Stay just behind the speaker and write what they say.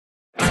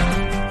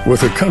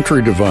With a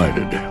country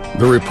divided,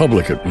 the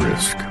republic at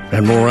risk,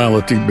 and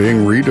morality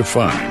being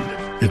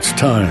redefined, it's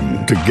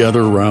time to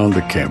gather around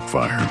the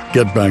campfire,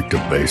 get back to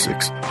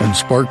basics, and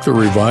spark the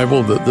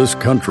revival that this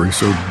country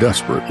so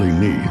desperately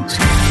needs.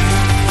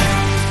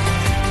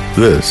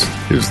 This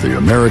is the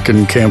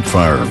American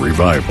Campfire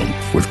Revival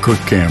with Kirk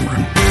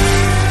Cameron.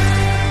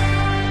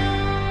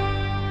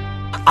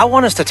 I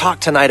want us to talk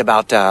tonight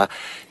about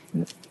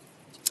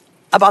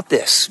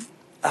this.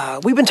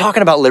 We've been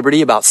talking about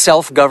liberty, about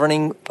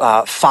self-governing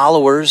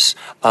followers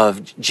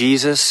of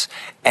Jesus,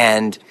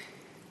 and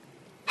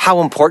how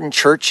important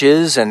church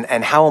is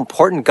and how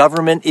important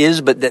government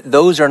is, but that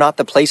those are not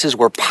the places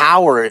where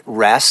power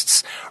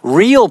rests.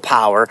 Real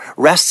power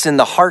rests in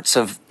the hearts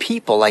of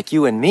people like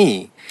you and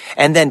me.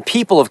 And then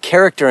people of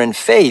character and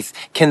faith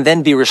can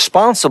then be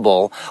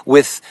responsible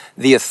with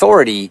the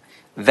authority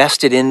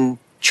vested in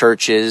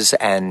churches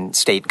and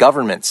state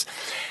governments.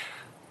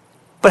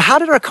 But how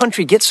did our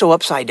country get so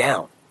upside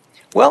down?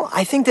 Well,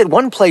 I think that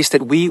one place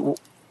that we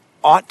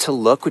ought to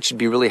look, which would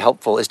be really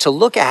helpful, is to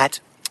look at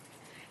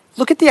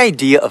the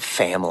idea of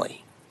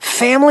family.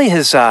 Family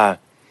has, kind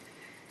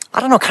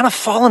of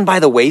fallen by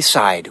the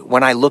wayside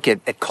when I look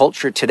at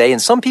culture today. And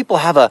some people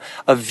have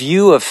a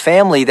view of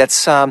family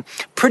that's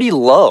pretty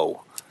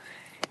low.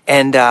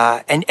 And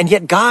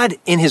yet God,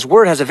 in His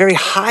Word, has a very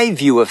high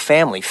view of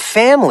family.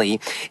 Family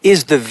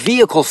is the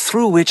vehicle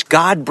through which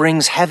God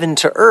brings heaven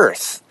to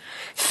earth.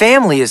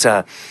 Family is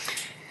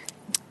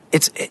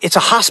it's a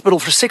hospital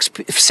for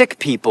sick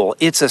people.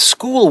 It's a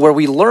school where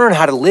we learn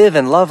how to live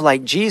and love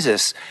like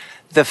Jesus.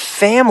 The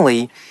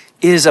family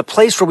is a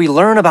place where we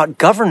learn about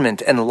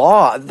government and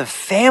law. The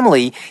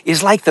family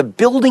is like the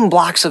building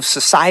blocks of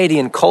society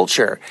and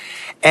culture.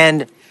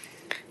 And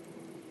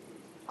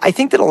I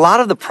think that a lot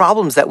of the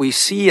problems that we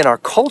see in our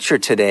culture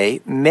today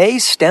may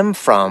stem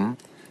from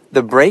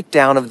the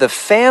breakdown of the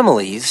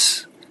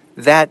families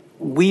that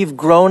we've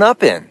grown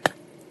up in.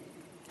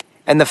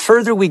 And the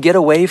further we get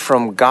away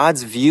from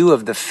God's view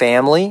of the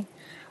family,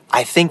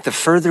 I think the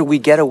further we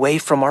get away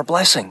from our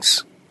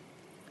blessings.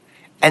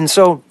 And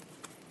so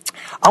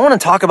I want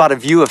to talk about a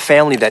view of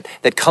family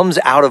that comes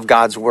out of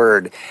God's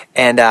Word.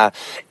 And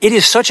it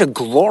is such a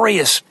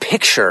glorious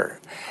picture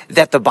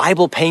that the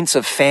Bible paints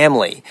of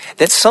family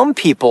that some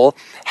people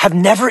have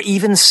never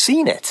even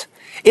seen it.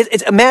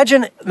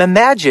 Imagine,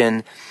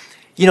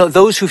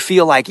 those who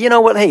feel like,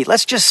 hey,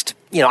 let's just,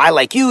 I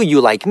like you, you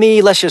like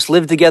me, let's just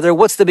live together.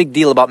 What's the big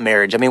deal about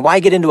marriage? I mean,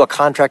 why get into a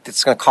contract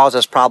that's going to cause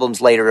us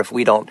problems later if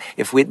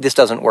this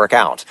doesn't work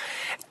out?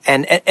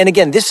 And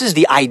again, this is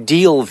the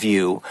ideal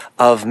view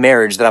of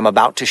marriage that I'm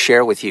about to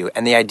share with you,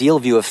 and the ideal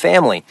view of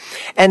family.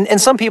 And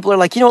some people are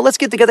like, let's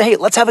get together. Hey,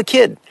 let's have a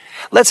kid.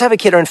 Let's have a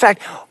kid. Or in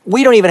fact,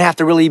 we don't even have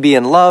to really be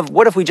in love.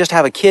 What if we just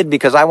have a kid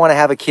because I want to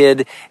have a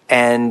kid,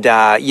 and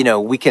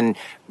we can.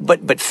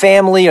 But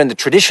family and the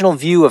traditional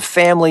view of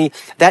family,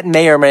 that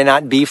may or may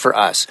not be for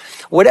us.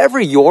 Whatever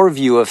your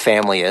view of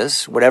family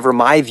is, whatever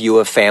my view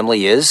of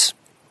family is,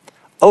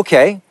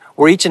 okay.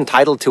 We're each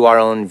entitled to our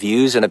own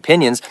views and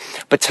opinions,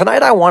 but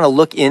tonight I want to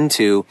look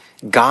into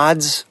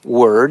God's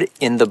Word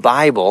in the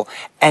Bible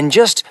and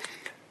just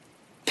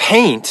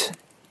paint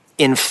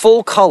in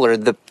full color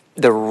the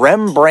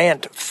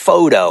Rembrandt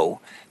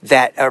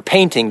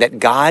painting that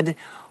God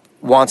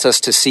wants us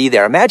to see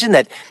there. Imagine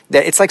that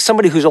it's like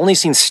somebody who's only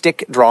seen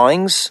stick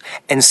drawings,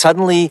 and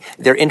suddenly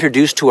they're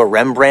introduced to a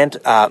Rembrandt,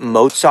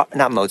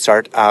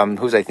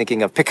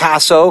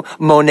 Picasso,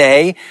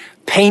 Monet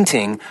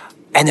painting.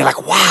 And they're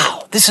like,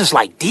 wow, this is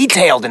like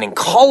detailed and in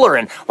color,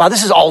 and wow,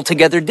 this is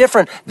altogether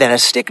different than a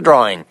stick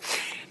drawing.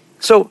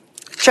 So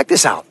check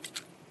this out.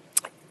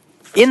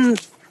 In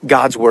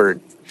God's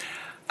Word,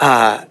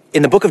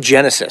 in the book of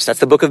Genesis, that's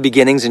the book of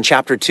beginnings in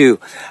chapter 2,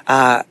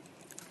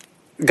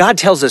 God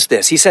tells us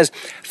this. He says,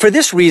 "For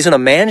this reason, a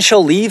man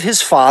shall leave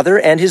his father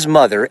and his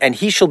mother, and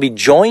he shall be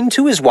joined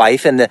to his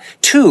wife, and the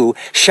two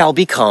shall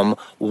become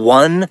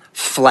one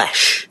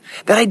flesh."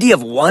 That idea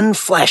of one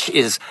flesh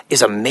is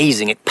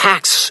amazing.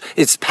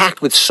 It's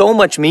packed with so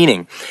much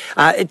meaning.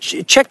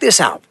 Check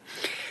this out.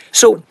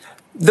 So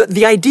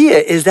the idea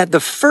is that the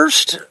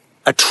first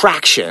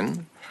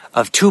attraction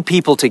of two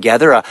people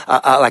together,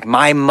 like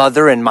my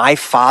mother and my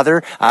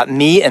father,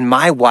 me and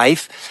my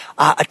wife,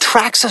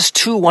 attracts us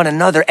to one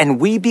another, and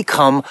we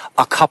become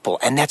a couple,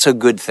 and that's a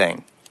good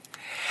thing.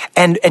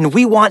 And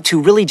we want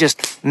to really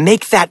just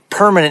make that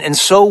permanent, and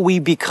so we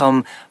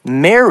become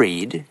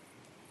married.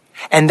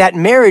 And that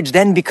marriage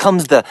then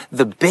becomes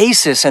the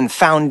basis and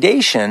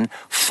foundation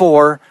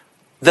for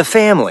the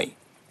family.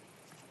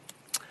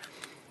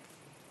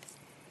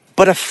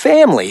 But a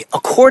family,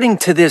 according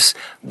to this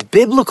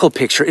biblical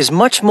picture, is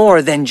much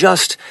more than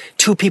just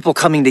two people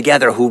coming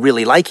together who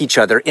really like each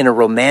other in a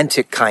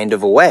romantic kind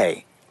of a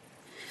way.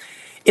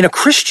 In a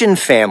Christian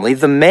family,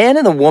 the man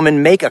and the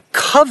woman make a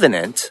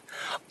covenant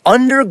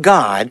under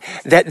God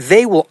that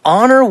they will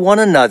honor one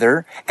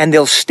another and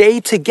they'll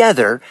stay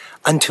together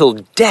until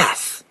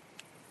death.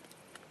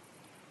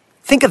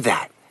 Think of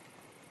that.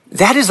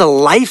 That is a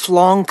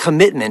lifelong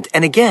commitment.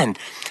 And again,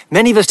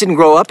 many of us didn't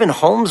grow up in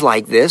homes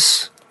like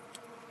this.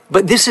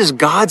 But this is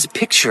God's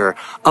picture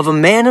of a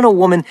man and a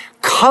woman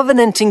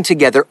covenanting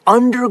together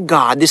under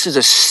God. This is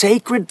a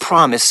sacred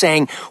promise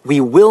saying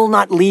we will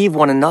not leave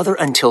one another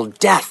until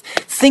death.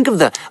 Think of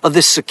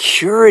the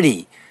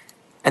security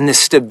and the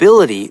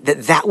stability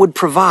that would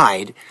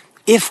provide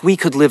if we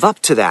could live up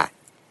to that.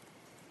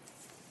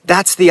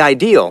 That's the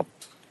ideal.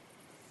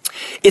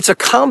 It's a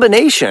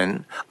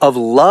combination of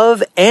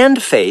love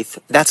and faith.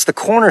 That's the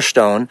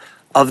cornerstone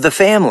of the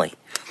family.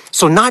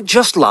 So not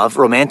just love,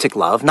 romantic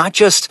love, not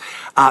just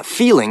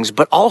feelings,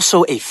 but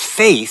also a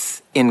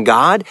faith in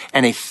God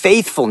and a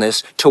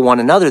faithfulness to one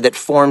another that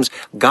forms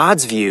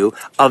God's view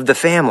of the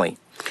family.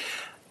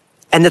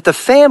 And that the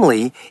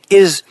family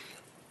is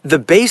the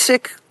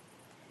basic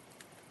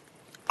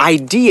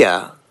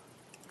idea,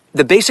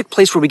 the basic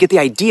place where we get the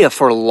idea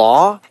for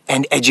law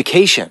and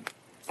education.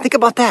 Think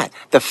about that.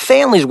 The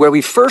family is where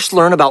we first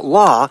learn about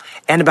law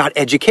and about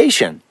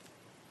education.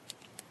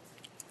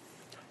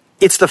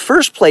 It's the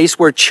first place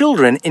where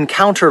children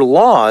encounter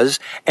laws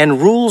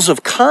and rules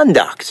of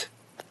conduct.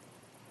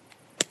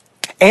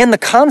 And the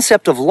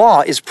concept of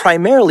law is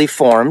primarily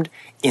formed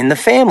in the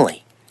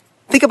family.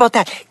 Think about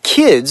that.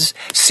 Kids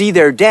see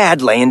their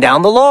dad laying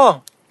down the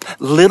law.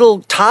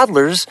 Little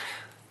toddlers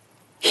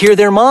hear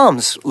their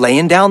moms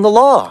laying down the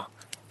law.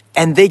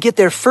 And they get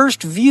their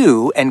first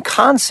view and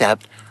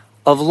concept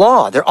of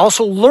law. They're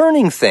also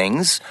learning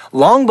things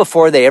long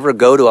before they ever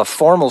go to a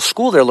formal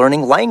school. They're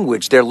learning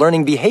language. They're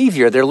learning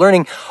behavior. They're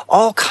learning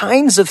all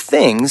kinds of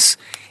things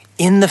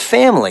in the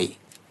family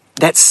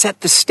that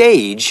set the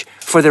stage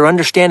for their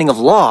understanding of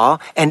law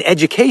and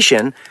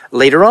education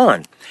later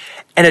on.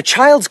 And a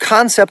child's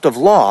concept of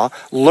law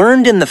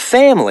learned in the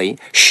family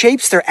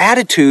shapes their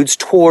attitudes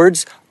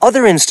towards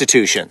other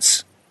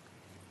institutions.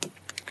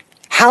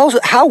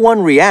 How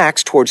one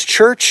reacts towards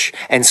church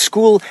and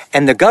school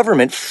and the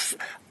government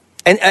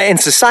and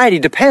society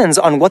depends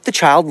on what the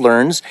child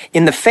learns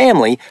in the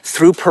family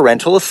through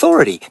parental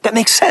authority. That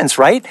makes sense,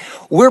 right?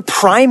 We're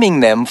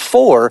priming them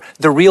for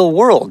the real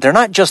world. They're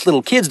not just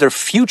little kids, they're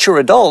future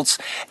adults,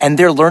 and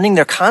they're learning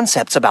their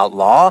concepts about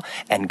law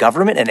and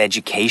government and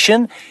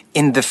education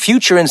in the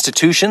future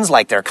institutions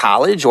like their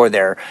college or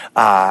their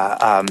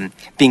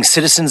being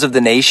citizens of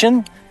the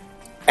nation,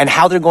 and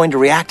how they're going to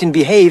react and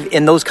behave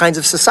in those kinds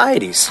of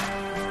societies.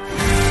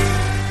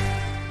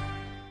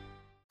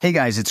 Hey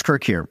guys, it's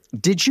Kirk here.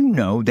 Did you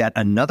know that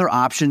another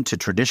option to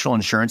traditional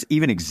insurance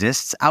even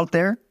exists out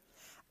there?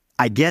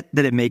 I get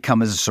that it may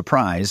come as a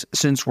surprise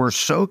since we're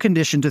so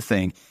conditioned to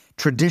think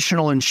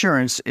traditional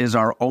insurance is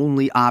our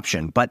only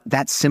option, but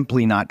that's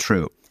simply not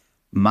true.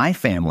 My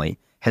family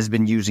has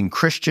been using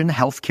Christian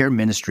healthcare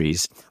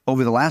ministries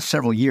over the last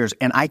several years,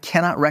 and I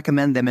cannot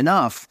recommend them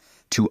enough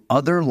to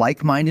other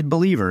like-minded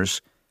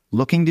believers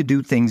looking to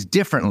do things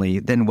differently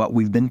than what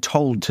we've been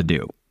told to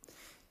do.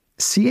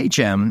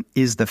 CHM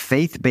is the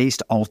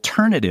faith-based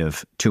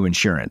alternative to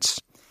insurance.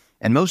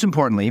 And most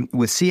importantly,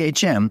 with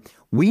CHM,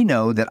 we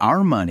know that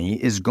our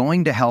money is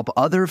going to help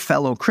other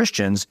fellow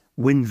Christians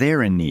when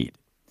they're in need.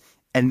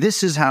 And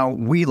this is how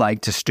we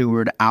like to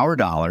steward our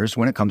dollars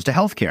when it comes to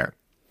healthcare.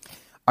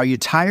 Are you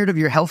tired of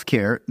your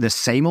healthcare the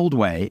same old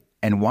way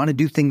and want to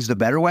do things the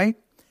better way?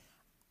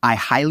 I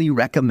highly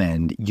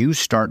recommend you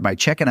start by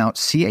checking out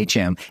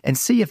CHM and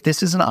see if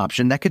this is an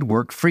option that could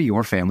work for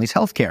your family's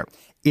healthcare.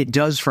 It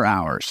does for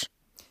ours.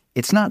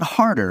 It's not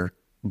harder,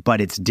 but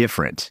it's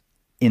different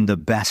in the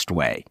best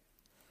way.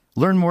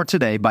 Learn more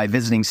today by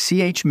visiting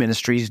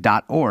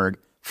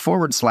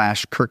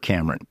chministries.org/Kirk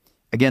Cameron.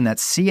 Again,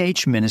 that's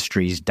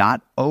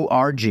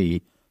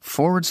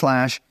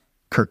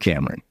chministries.org/Kirk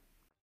Cameron.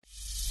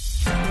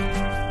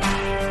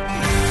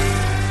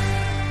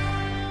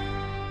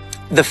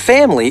 The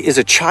family is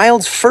a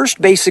child's first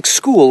basic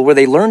school where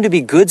they learn to be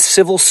good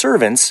civil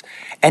servants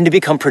and to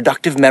become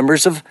productive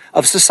members of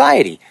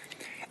society.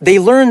 They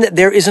learn that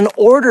there is an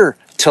order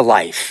to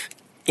life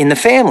in the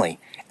family,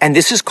 and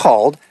this is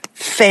called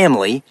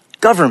family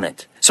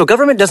government. So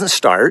government doesn't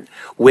start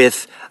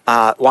with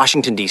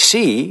Washington,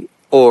 D.C.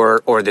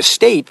 or the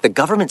state. The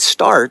government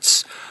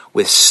starts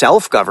with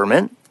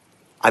self-government.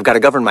 I've got to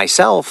govern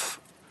myself,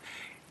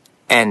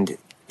 and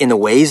in the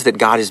ways that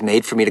God has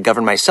made for me to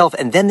govern myself.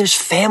 And then there's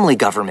family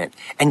government,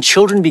 and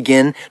children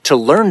begin to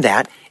learn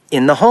that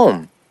in the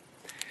home.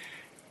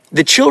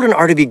 The children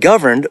are to be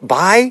governed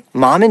by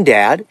mom and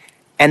dad,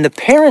 and the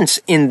parents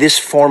in this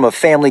form of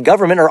family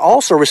government are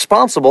also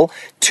responsible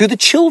to the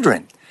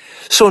children.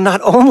 So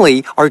not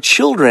only are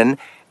children,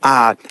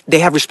 they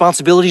have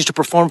responsibilities to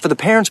perform for the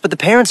parents, but the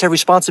parents have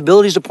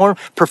responsibilities to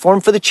perform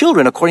for the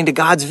children, according to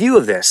God's view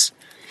of this.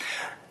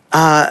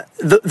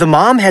 The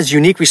mom has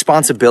unique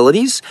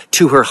responsibilities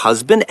to her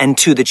husband and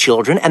to the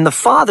children, and the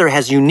father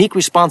has unique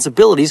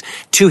responsibilities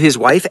to his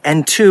wife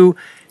and to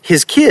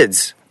his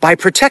kids by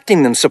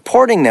protecting them,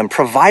 supporting them,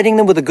 providing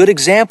them with a good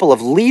example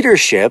of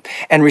leadership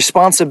and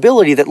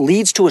responsibility that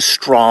leads to a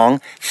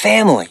strong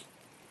family.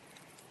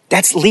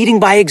 That's leading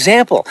by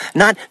example.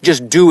 Not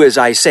just do as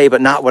I say, but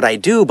not what I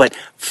do, but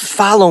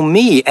follow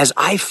me as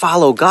I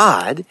follow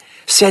God,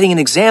 setting an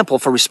example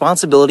for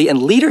responsibility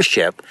and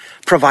leadership,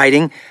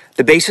 providing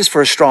the basis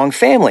for a strong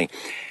family.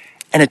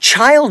 And a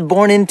child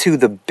born into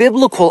the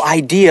biblical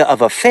idea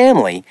of a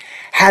family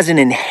has an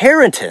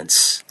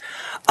inheritance,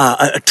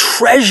 a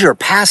treasure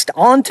passed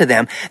on to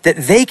them that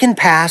they can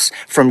pass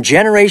from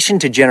generation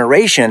to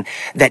generation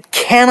that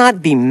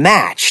cannot be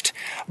matched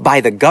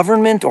by the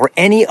government or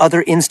any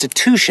other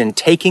institution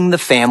taking the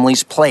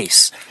family's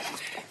place.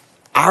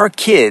 Our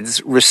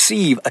kids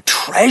receive a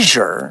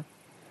treasure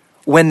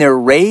when they're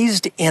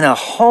raised in a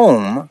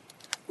home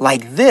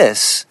like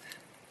this,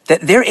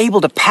 that they're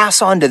able to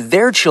pass on to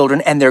their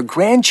children and their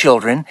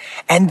grandchildren,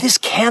 and this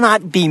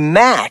cannot be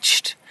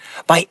matched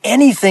by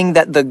anything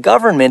that the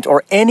government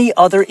or any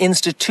other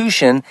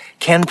institution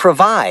can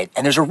provide.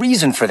 And there's a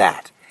reason for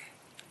that.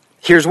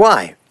 Here's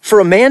why. For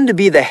a man to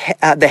be the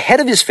head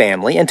of his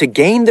family and to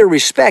gain their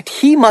respect,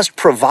 he must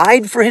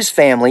provide for his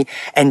family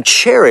and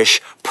cherish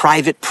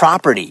private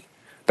property.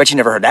 Bet you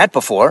never heard that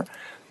before.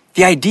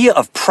 The idea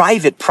of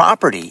private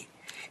property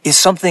is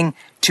something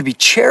to be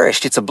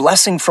cherished. It's a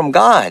blessing from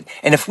God.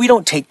 And if we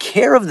don't take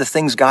care of the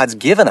things God's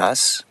given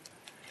us,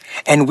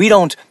 and we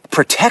don't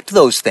protect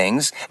those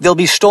things, they'll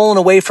be stolen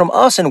away from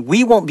us, and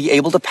we won't be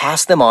able to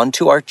pass them on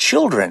to our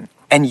children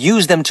and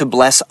use them to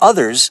bless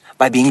others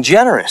by being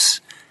generous.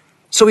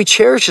 So he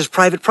cherishes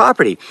private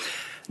property.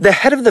 The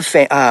head of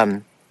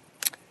the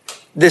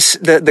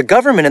the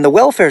government and the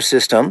welfare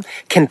system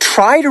can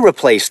try to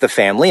replace the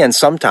family, and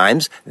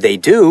sometimes they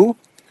do,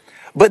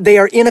 but they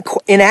are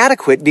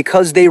inadequate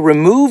because they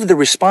remove the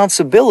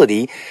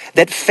responsibility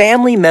that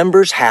family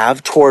members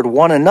have toward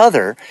one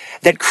another,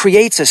 that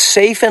creates a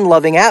safe and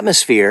loving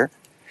atmosphere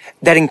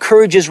that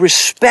encourages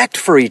respect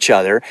for each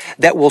other,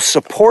 that will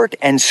support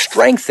and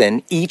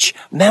strengthen each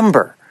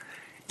member.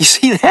 You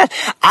see that?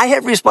 I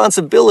have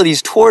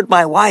responsibilities toward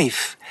my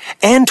wife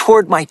and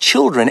toward my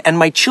children, and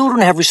my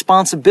children have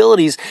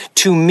responsibilities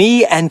to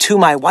me and to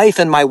my wife,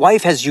 and my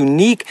wife has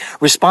unique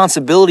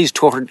responsibilities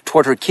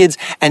toward her kids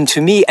and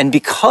to me. And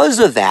because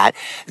of that,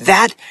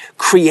 that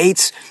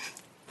creates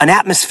an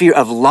atmosphere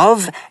of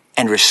love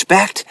and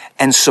respect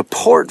and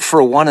support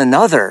for one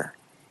another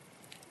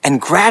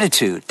and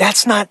gratitude.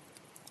 That's not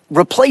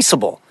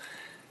replaceable.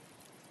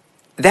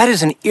 That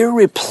is an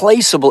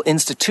irreplaceable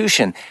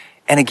institution.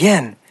 And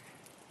again,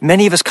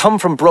 many of us come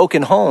from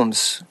broken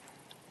homes.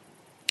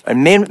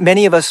 And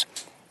many of us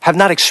have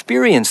not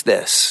experienced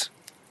this.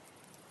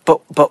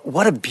 But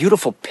what a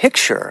beautiful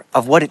picture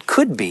of what it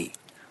could be,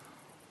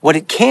 what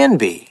it can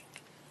be.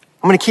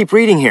 I'm going to keep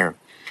reading here.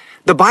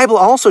 The Bible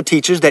also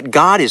teaches that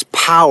God is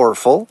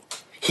powerful,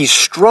 He's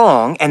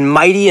strong and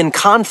mighty in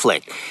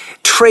conflict,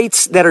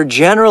 traits that are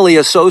generally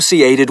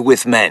associated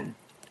with men.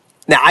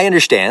 Now, I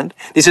understand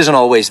this isn't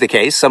always the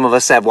case. Some of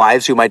us have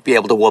wives who might be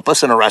able to whoop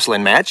us in a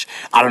wrestling match.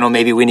 I don't know,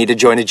 maybe we need to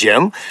join a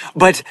gym.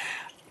 But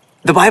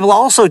the Bible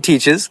also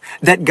teaches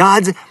that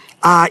God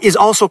is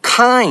also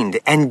kind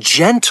and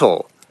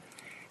gentle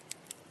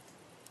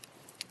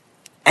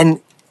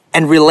and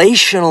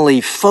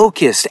relationally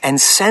focused and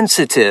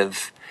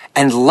sensitive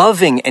and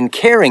loving and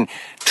caring,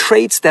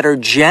 traits that are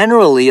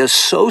generally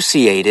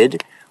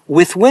associated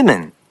with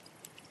women.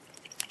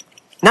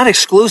 Not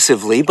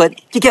exclusively, but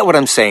you get what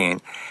I'm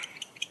saying.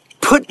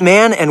 Put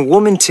man and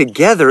woman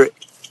together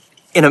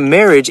in a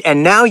marriage,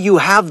 and now you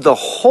have the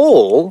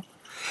whole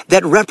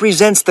that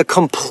represents the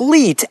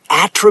complete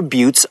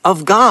attributes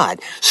of God.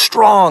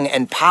 Strong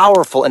and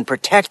powerful and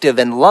protective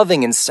and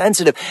loving and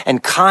sensitive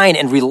and kind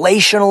and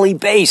relationally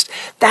based.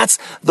 That's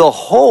the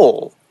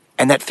whole.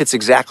 And that fits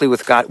exactly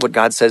with what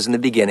God says in the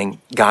beginning.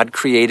 God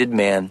created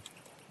man,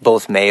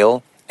 both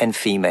male and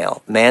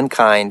female.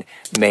 Mankind,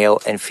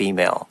 male and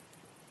female.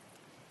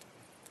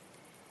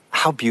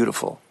 How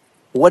beautiful.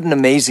 What an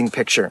amazing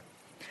picture.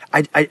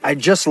 I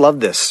just love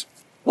this.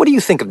 What do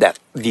you think of that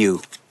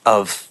view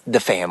of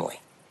the family?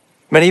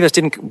 Many of us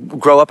didn't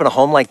grow up in a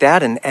home like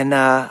that, and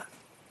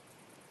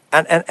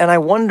I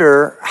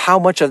wonder how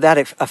much of that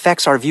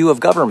affects our view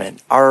of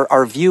government,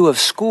 our view of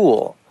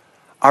school,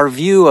 our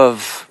view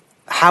of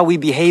how we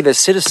behave as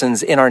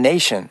citizens in our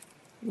nation.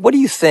 What do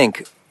you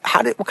think?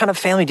 What kind of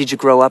family did you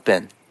grow up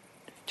in?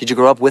 Did you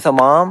grow up with a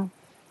mom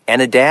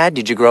and a dad?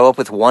 Did you grow up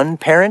with one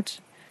parent?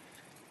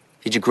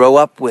 Did you grow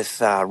up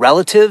with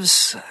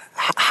relatives?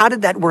 How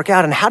did that work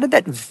out, and how did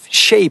that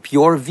shape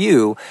your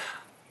view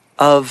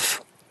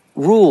of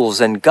rules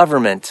and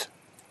government?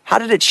 How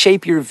did it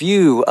shape your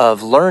view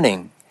of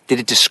learning? Did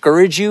it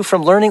discourage you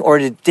from learning, or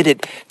did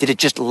it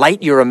just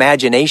light your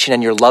imagination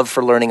and your love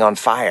for learning on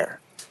fire?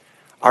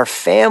 Our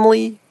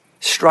family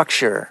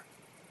structure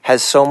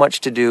has so much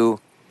to do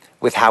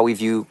with how we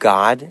view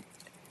God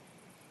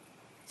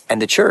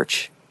and the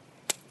church.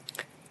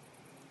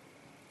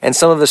 And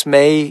some of us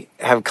may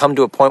have come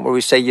to a point where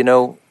we say, you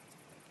know,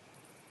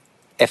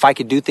 if I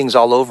could do things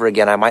all over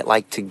again, I might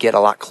like to get a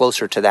lot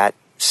closer to that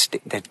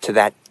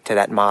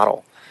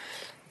model.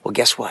 Well,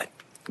 guess what?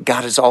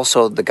 God is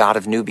also the God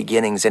of new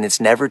beginnings, and it's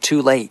never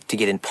too late to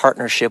get in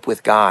partnership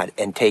with God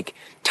and take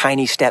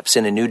tiny steps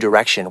in a new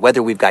direction.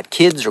 Whether we've got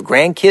kids or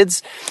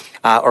grandkids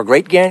or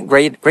great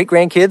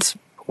grandkids,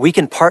 we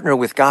can partner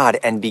with God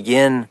and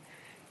begin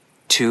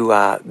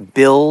to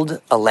build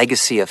a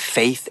legacy of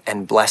faith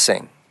and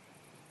blessing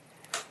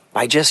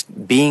by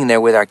just being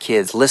there with our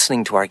kids,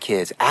 listening to our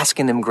kids,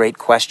 asking them great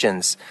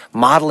questions,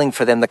 modeling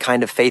for them the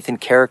kind of faith and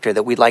character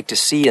that we'd like to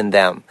see in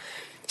them,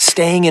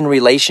 staying in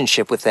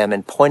relationship with them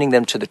and pointing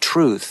them to the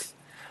truth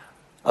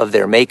of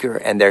their Maker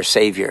and their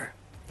Savior.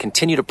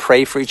 Continue to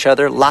pray for each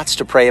other, lots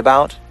to pray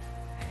about,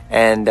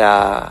 and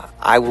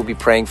I will be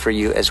praying for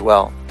you as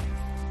well.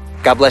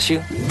 God bless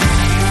you.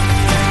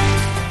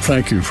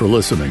 Thank you for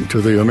listening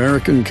to the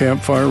American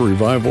Campfire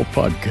Revival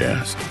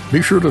Podcast. Be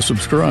sure to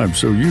subscribe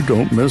so you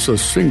don't miss a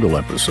single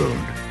episode.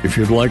 If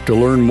you'd like to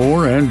learn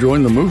more and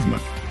join the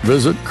movement,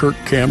 visit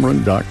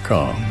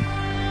kirkcameron.com.